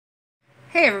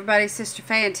Hey everybody, Sister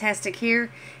Fantastic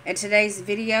here, and today's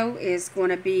video is going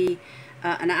to be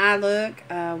an eye look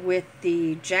with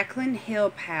the Jaclyn Hill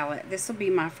palette. This will be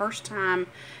my first time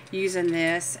using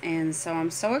this, and so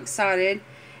I'm so excited.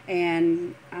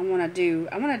 And I want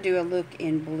to do a look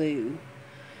in blue.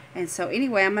 And so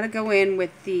anyway, I'm going to go in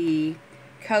with the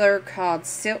color called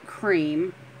Silk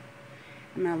Cream.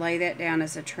 I'm going to lay that down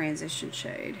as a transition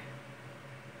shade.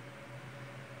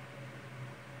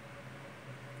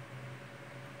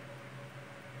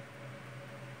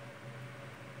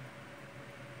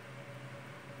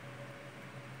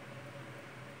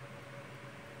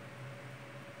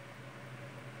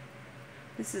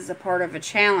 This is a part of a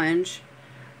challenge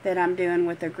that I'm doing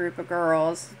with a group of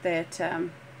girls that have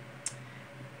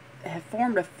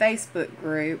formed a Facebook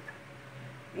group,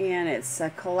 and it's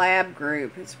a collab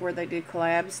group. It's where they do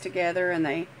collabs together and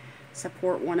they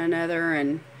support one another.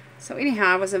 And so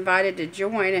anyhow, I was invited to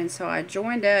join, and so I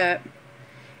joined up.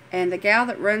 And the gal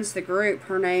that runs the group,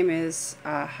 her name is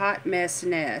Hot Mess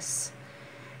Ness,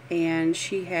 and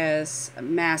she has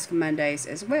Mask Mondays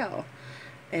as well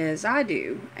as I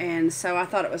do. And so I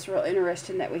thought it was real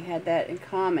interesting that we had that in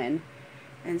common.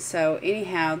 And so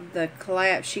anyhow, the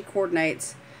collab, she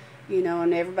coordinates, you know,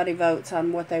 and everybody votes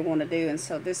on what they want to do. And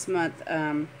so this month,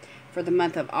 for the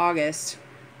month of August,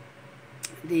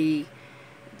 the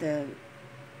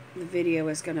video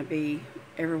is going to be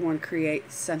everyone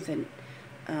creates something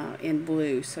in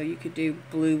blue. So you could do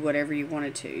blue whatever you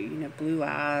wanted to, you know, blue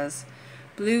eyes,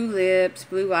 blue lips,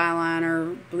 blue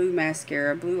eyeliner, blue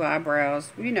mascara, blue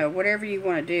eyebrows, you know, whatever you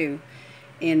want to do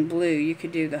in blue. You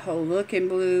could do the whole look in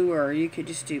blue, or you could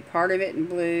just do part of it in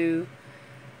blue,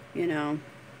 you know.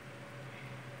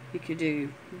 You could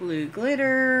do blue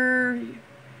glitter,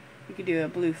 you could do a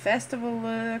blue festival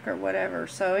look or whatever.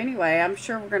 So anyway, I'm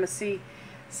sure we're going to see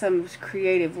some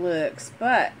creative looks,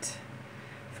 but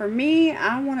for me,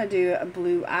 I want to do a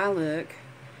blue eye look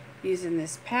using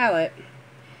this palette,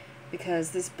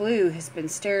 because this blue has been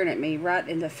staring at me right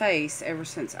in the face ever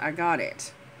since I got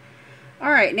it.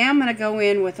 Alright, now I'm going to go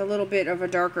in with a little bit of a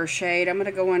darker shade. I'm going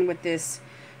to go in with this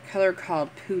color called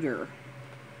Pooter,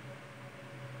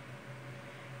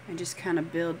 and just kind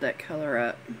of build that color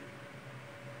up.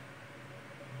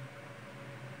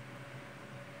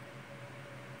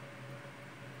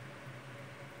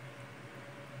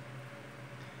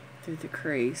 Through the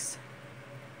crease.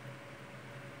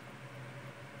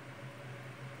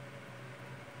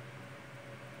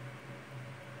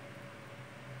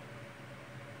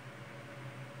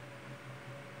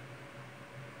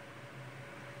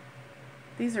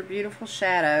 These are beautiful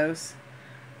shadows.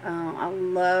 I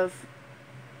love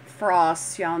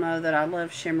frosts. Y'all know that I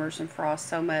love shimmers and frosts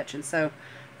so much. And so, of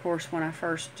course, when I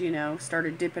first, you know,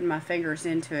 started dipping my fingers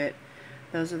into it,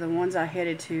 those are the ones I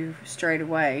headed to straight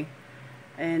away.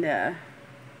 And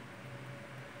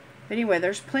anyway,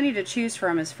 there's plenty to choose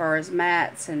from as far as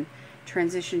mattes and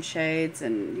transition shades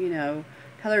and, you know,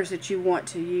 colors that you want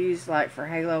to use, like for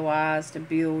halo eyes to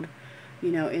build,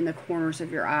 you know, in the corners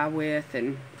of your eye with,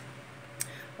 and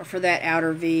or for that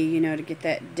outer V, you know, to get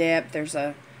that depth. There's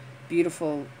a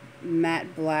beautiful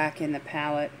matte black in the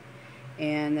palette,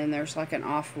 and then there's like an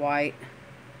off-white.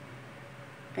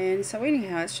 And so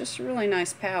anyhow, it's just a really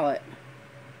nice palette,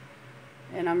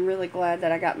 and I'm really glad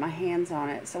that I got my hands on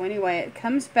it. So anyway, it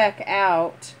comes back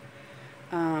out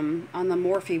on the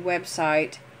Morphe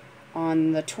website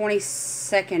on the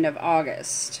 22nd of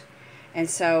August. And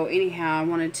so anyhow, I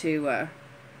wanted to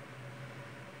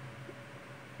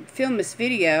film this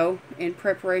video in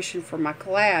preparation for my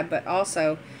collab, but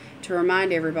also to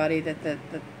remind everybody that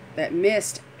that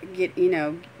missed getting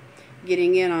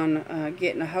in on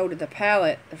getting a hold of the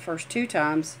palette the first 2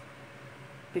 times,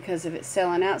 because of it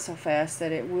selling out so fast,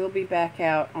 that it will be back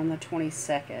out on the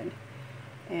 22nd.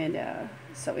 And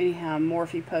so anyhow,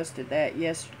 Morphe posted that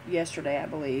yesterday, I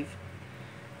believe,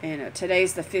 and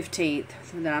today's the 15th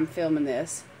that I'm filming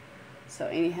this. So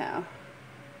anyhow,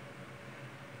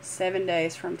 7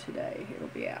 days from today, it'll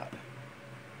be out.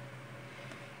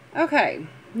 Okay,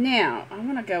 now I'm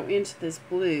going to go into this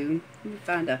blue. Let me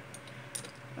find a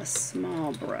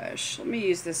small brush. Let me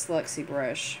use this Luxie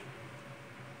brush,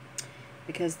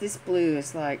 because this blue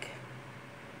is like,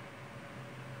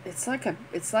 it's like a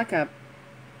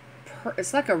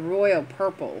royal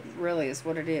purple, really is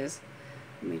what it is.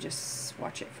 Let me just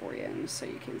swatch it for you, and so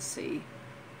you can see.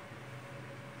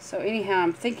 So anyhow,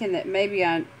 I'm thinking that maybe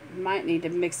I might need to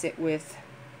mix it with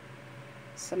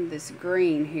some of this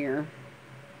green here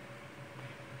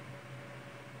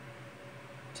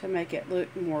to make it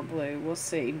look more blue. We'll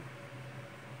see.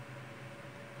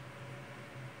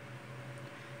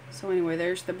 So anyway,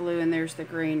 there's the blue and there's the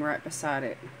green right beside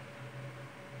it.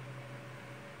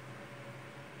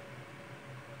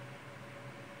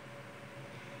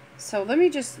 So let me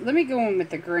go in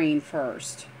with the green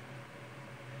first.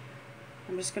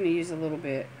 I'm just going to use a little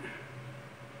bit.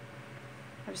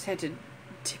 I just had to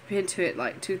dip into it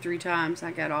like 2-3 times.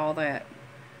 I got all that.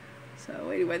 So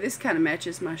anyway, this kind of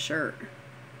matches my shirt.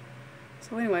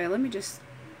 So anyway, let me just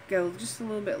go just a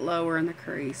little bit lower in the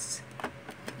crease.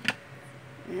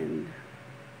 And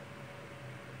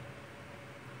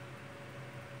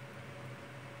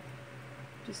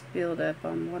just build up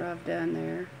on what I've done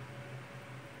there.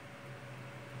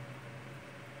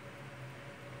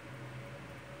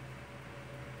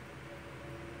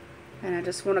 And I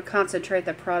just want to concentrate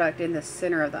the product in the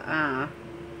center of the eye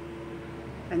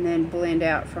and then blend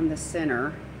out from the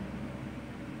center.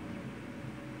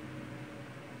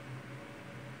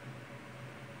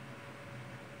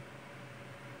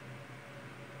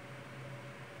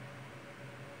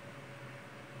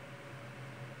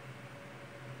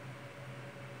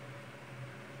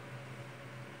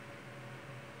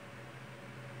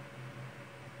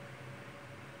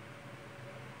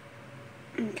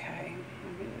 Okay,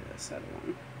 let me do this other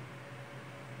one.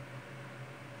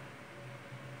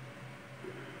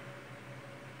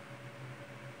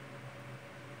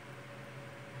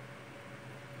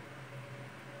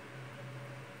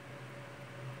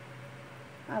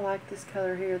 I like this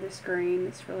color here, this green.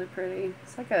 It's really pretty.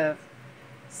 It's like a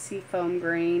seafoam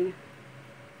green.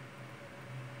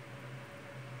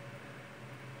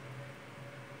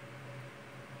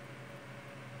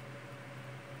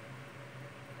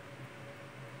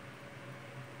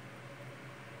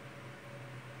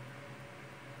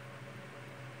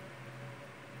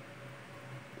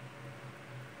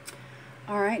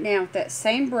 Alright, now with that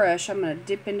same brush, I'm going to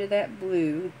dip into that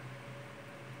blue.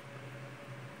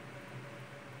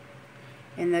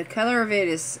 And the color of it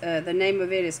is, the name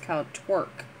of it is called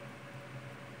Twerk.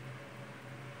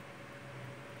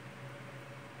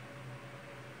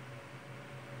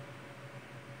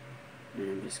 And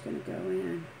I'm just going to go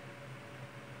in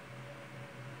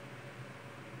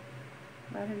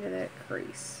right into that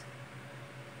crease.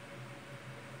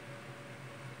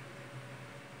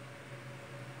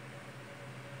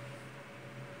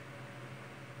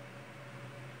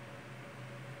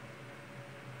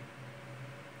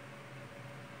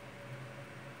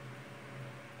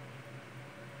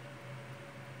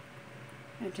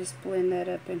 And just blend that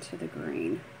up into the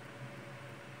green.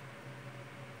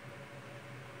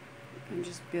 And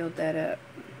just build that up.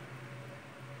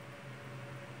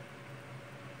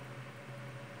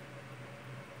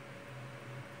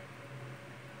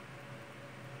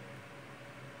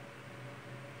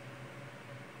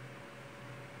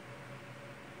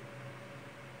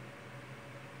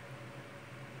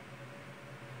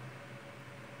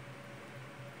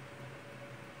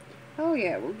 Oh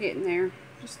yeah, we're getting there.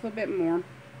 Just a little bit more.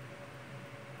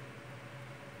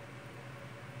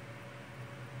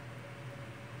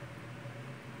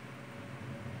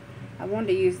 I wanted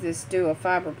to use this duo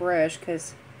fiber brush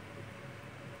because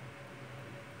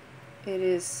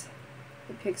it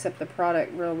picks up the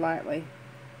product real lightly.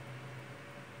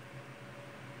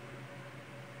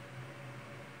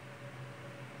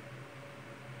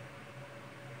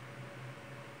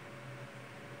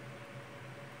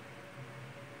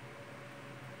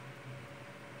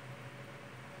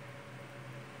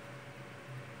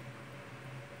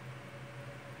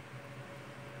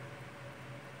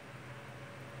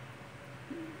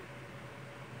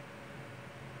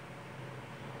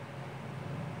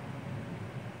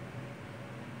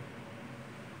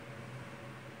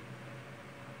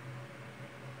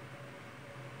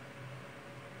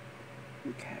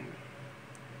 Okay,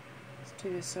 let's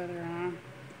do this other eye.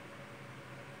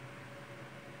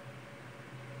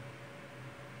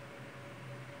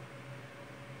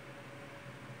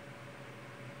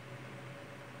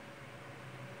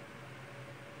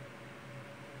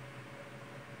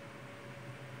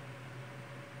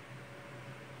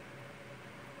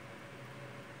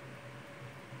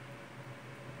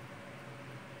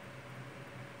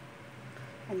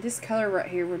 And this color right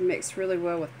here would mix really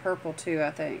well with purple too,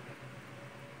 I think.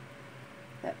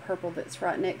 That purple that's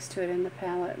right next to it in the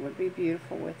palette would be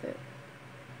beautiful with it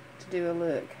to do a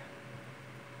look.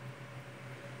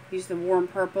 Use the warm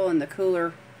purple and the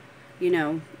cooler, you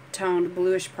know, toned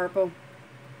bluish purple.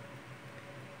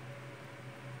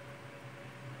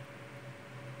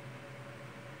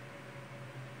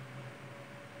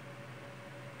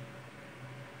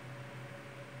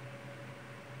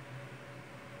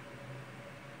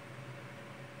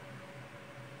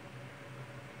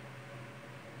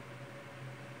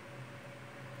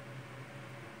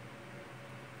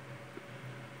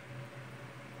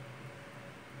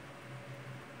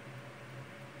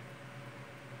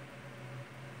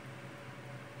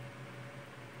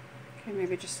 Okay,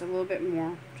 maybe just a little bit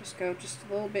more. Just go just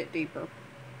a little bit deeper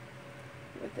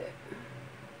with it.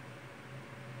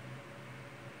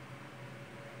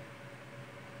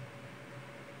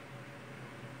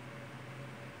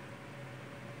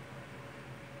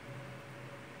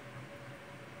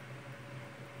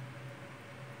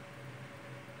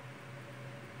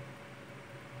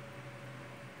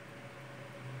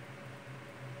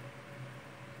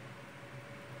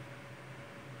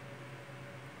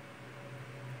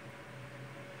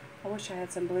 I wish I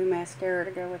had some blue mascara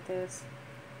to go with this.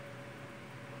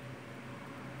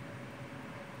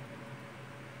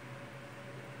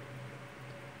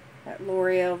 That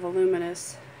L'Oreal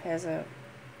Voluminous has a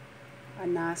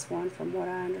nice one from what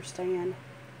I understand.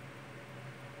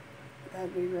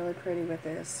 That'd be really pretty with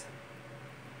this.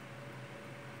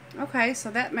 Okay,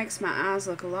 so that makes my eyes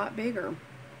look a lot bigger.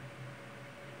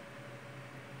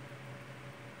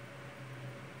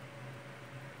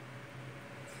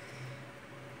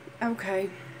 Okay.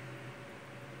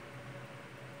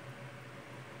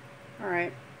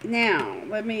 Alright, now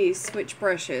let me switch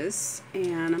brushes,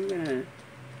 and I'm going to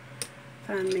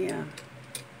find me a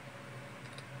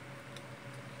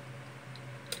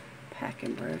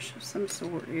packing brush of some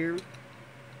sort here.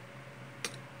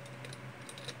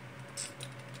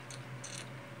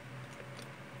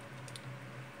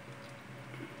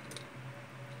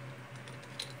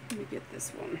 Let me get this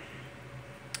one.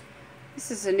 This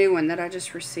is a new one that I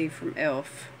just received from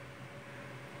e.l.f.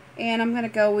 And I'm going to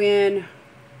go in,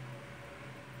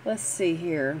 let's see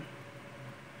here.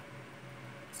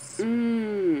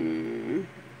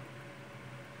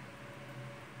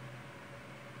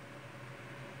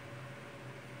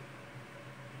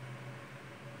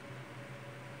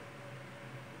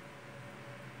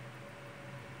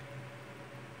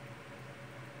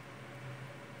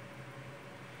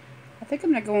 I think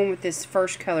I'm going to go in with this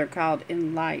first color called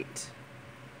In Light.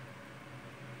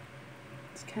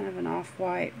 It's kind of an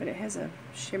off-white, but it has a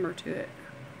shimmer to it.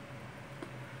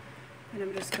 And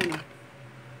I'm just going to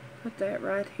put that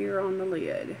right here on the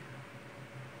lid.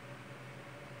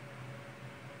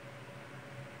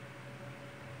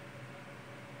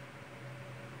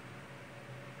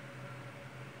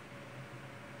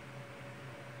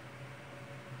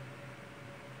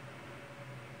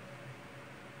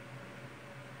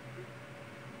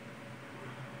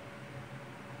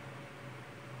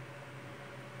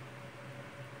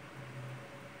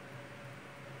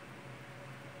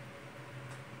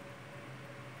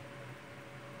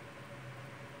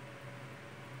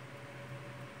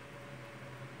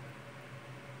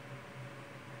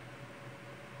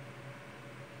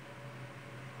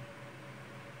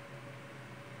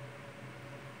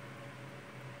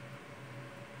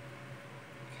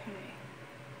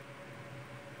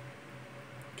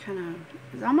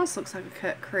 It almost looks like a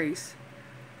cut crease,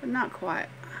 but not quite,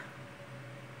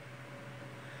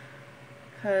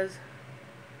 because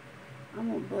I'm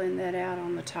going to blend that out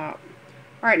on the top.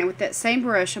 Alright, now with that same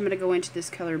brush, I'm going to go into this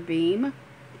color Beam,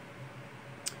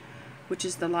 which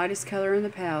is the lightest color in the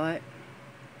palette,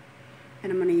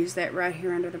 and I'm going to use that right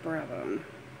here under the brow bone.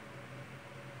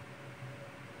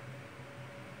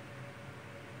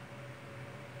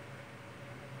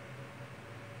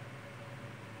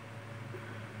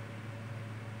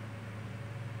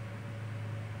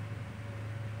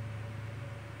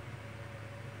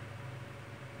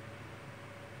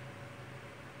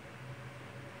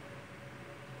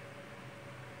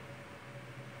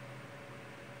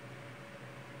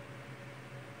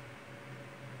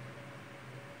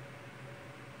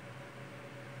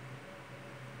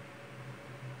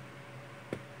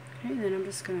 Okay, then I'm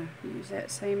just going to use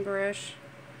that same brush,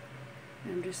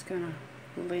 and I'm just going to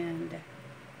blend.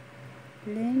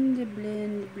 Blend,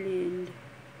 blend, blend.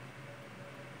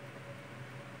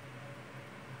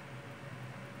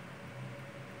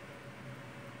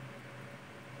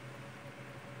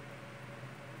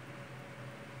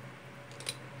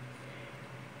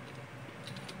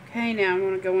 Okay, now I'm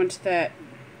going to go into that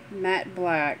matte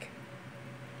black.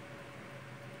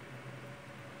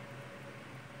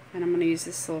 And I'm going to use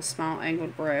this little small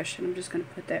angled brush, and I'm just going to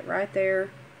put that right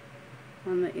there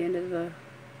on the end of the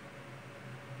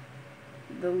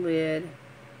lid,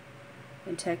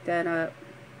 and take that up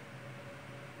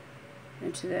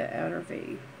into that outer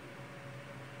V.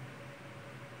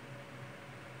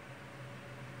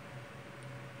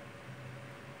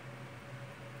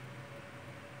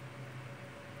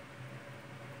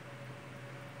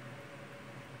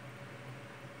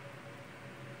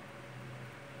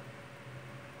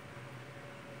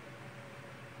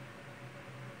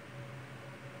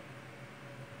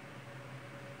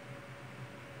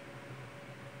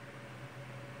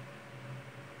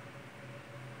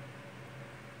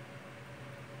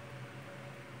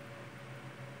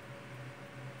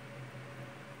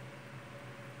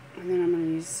 And then I'm going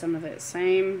to use some of that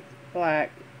same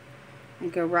black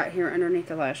and go right here underneath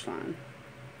the lash line.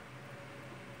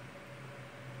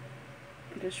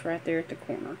 Just right there at the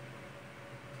corner.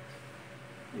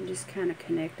 And just kind of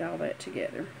connect all that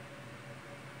together.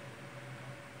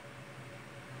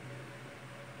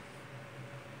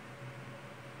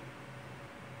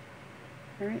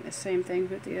 Alright, the same thing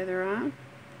with the other eye.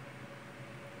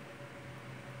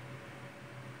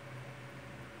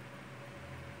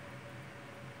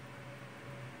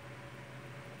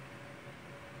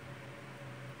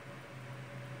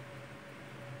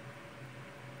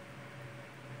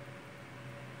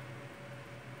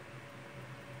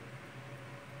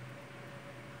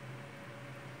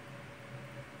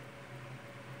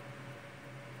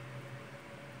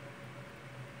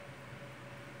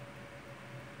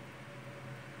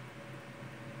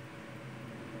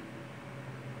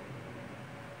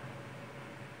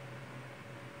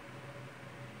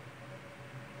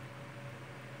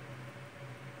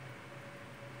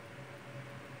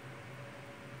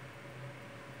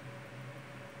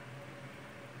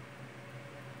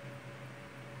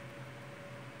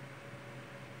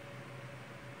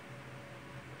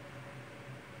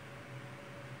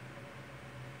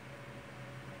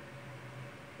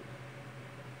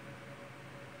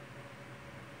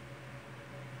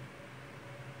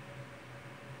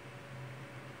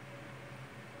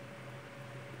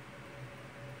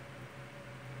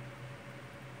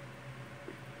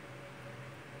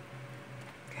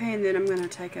 Okay, and then I'm going to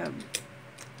take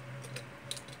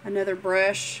another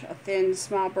brush, a thin,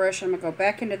 small brush. I'm going to go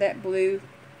back into that blue.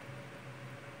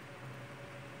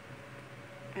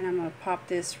 And I'm going to pop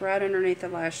this right underneath the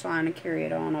lash line and carry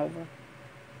it on over.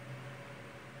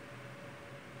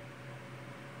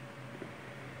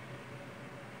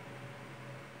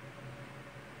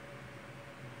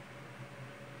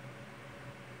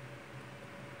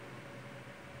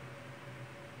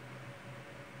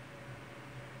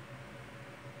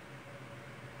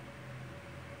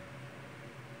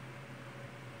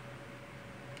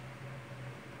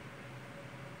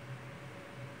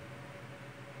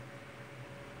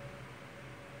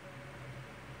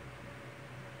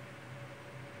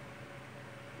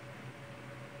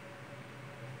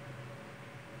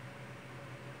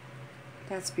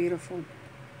 That's beautiful.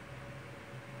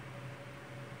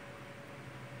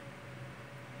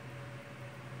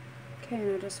 Okay,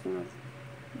 and I just want to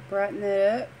brighten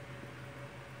that up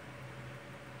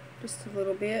just a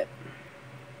little bit.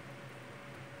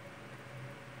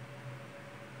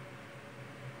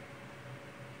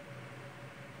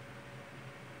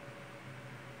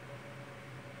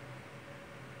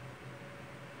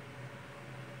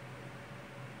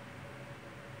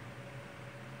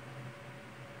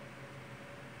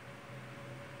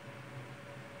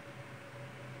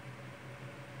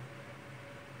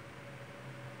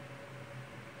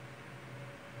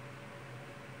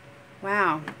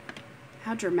 Wow,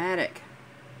 how dramatic.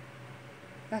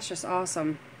 That's just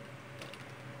awesome.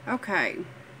 Okay,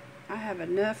 I have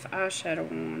enough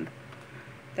eyeshadow on.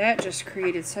 That just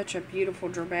created such a beautiful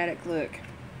dramatic look.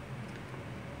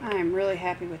 I am really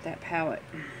happy with that palette.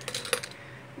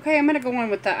 Okay, I'm going to go in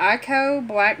with the Ico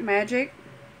Black Magic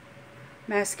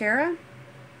Mascara.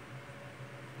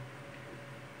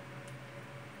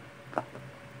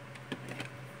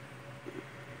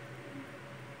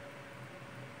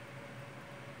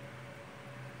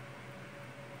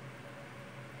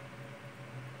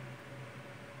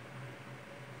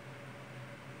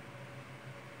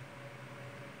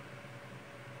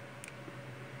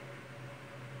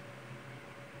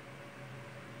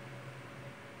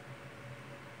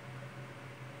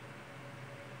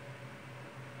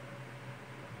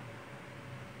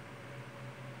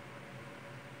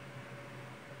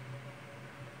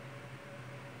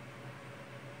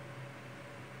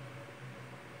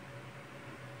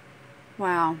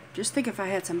 Wow, just think if I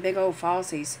had some big old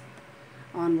falsies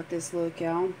on with this look,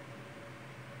 y'all.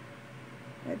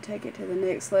 That'd take it to the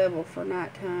next level for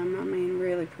nighttime. I mean,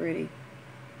 really pretty.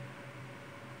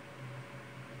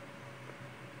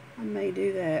 I may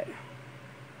do that.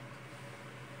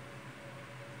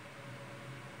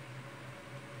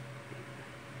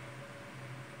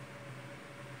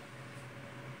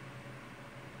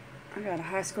 I got a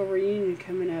high school reunion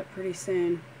coming up pretty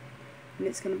soon. And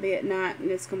it's going to be at night,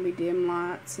 and it's going to be dim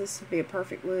lights. This would be a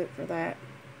perfect look for that.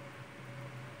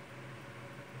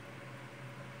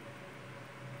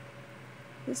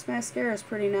 This mascara is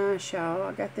pretty nice, y'all.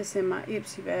 I got this in my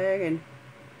Ipsy bag, and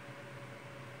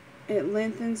it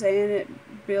lengthens and it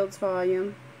builds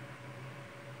volume.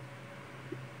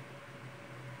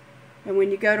 And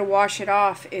when you go to wash it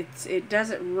off, it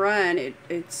doesn't run.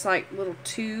 It's like little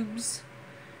tubes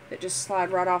that just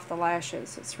slide right off the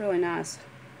lashes. It's really nice.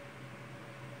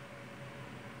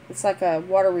 It's like a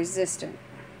water resistant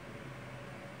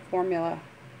formula.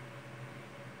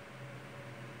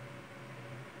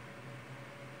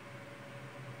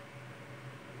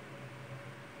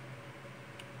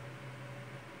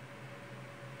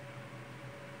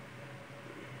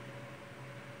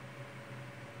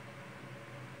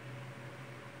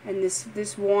 And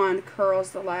this wand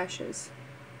curls the lashes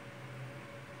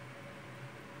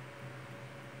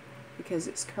because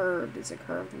it's curved. It's a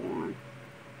curved wand.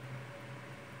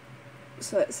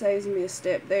 So that saves me a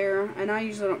step there. And I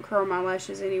usually don't curl my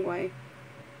lashes anyway.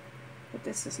 But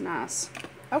this is nice.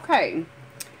 Okay.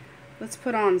 Let's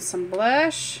put on some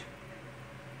blush.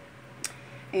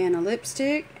 And a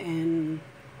lipstick. And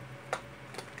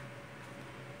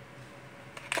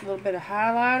a little bit of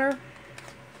highlighter.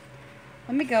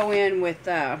 Let me go in with,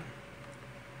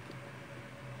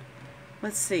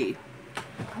 let's see.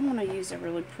 I want to use a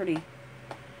really pretty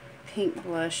pink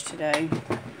blush today.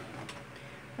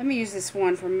 Let me use this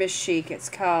one from Miss Chic. It's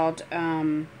called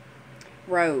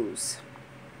Rose.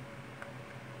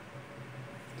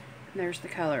 There's the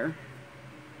color.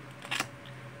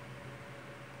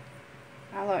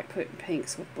 I like putting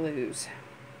pinks with blues.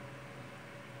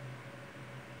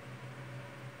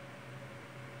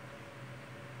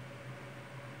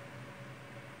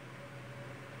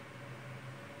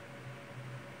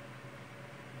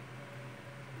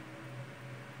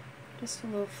 Just a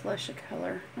little flush of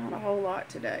color. Not a whole lot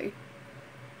today.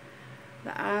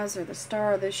 The eyes are the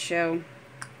star of this show.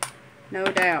 No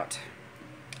doubt.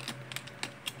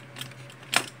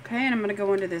 Okay, and I'm going to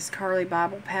go into this Carly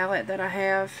Bible palette that I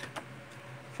have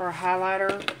for a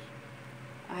highlighter.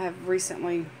 I have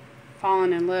recently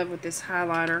fallen in love with this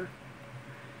highlighter.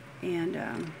 And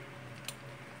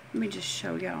let me just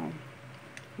show y'all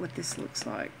what this looks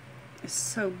like. It's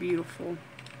so beautiful.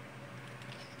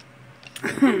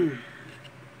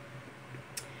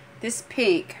 This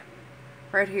pink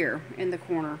right here in the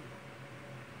corner.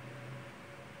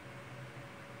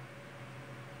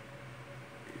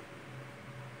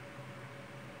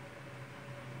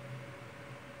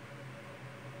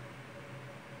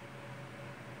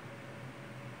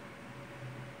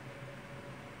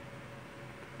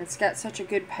 It's got such a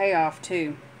good payoff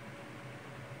too.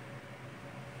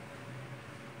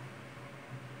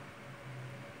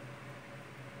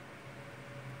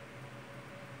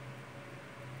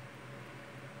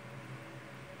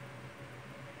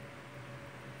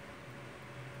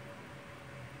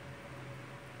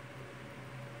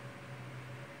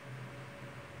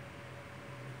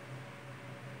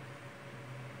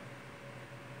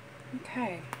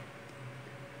 Okay,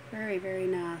 very, very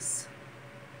nice.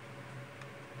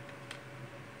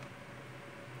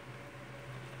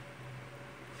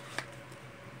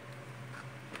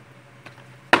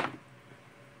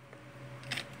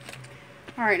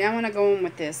 Alright, now I'm going to go in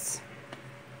with this.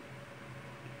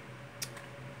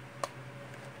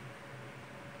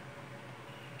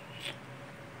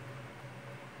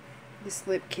 This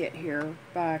lip kit here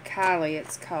by Kylie.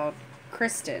 It's called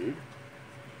Kristen.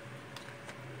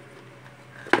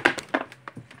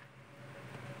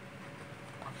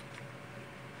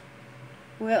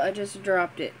 Well, I just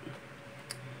dropped it.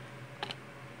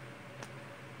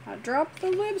 I dropped the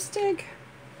lipstick.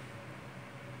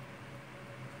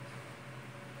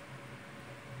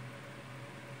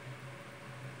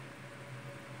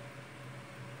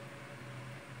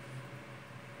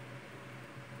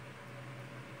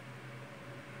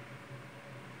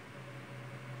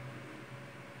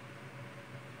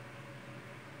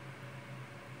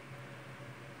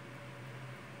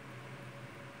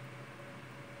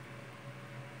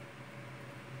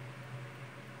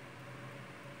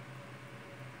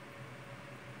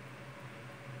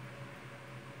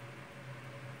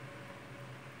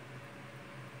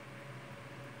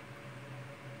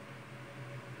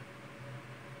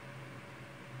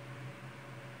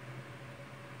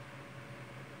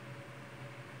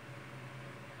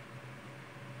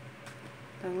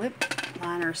 The lip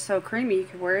liner is so creamy you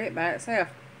could wear it by itself.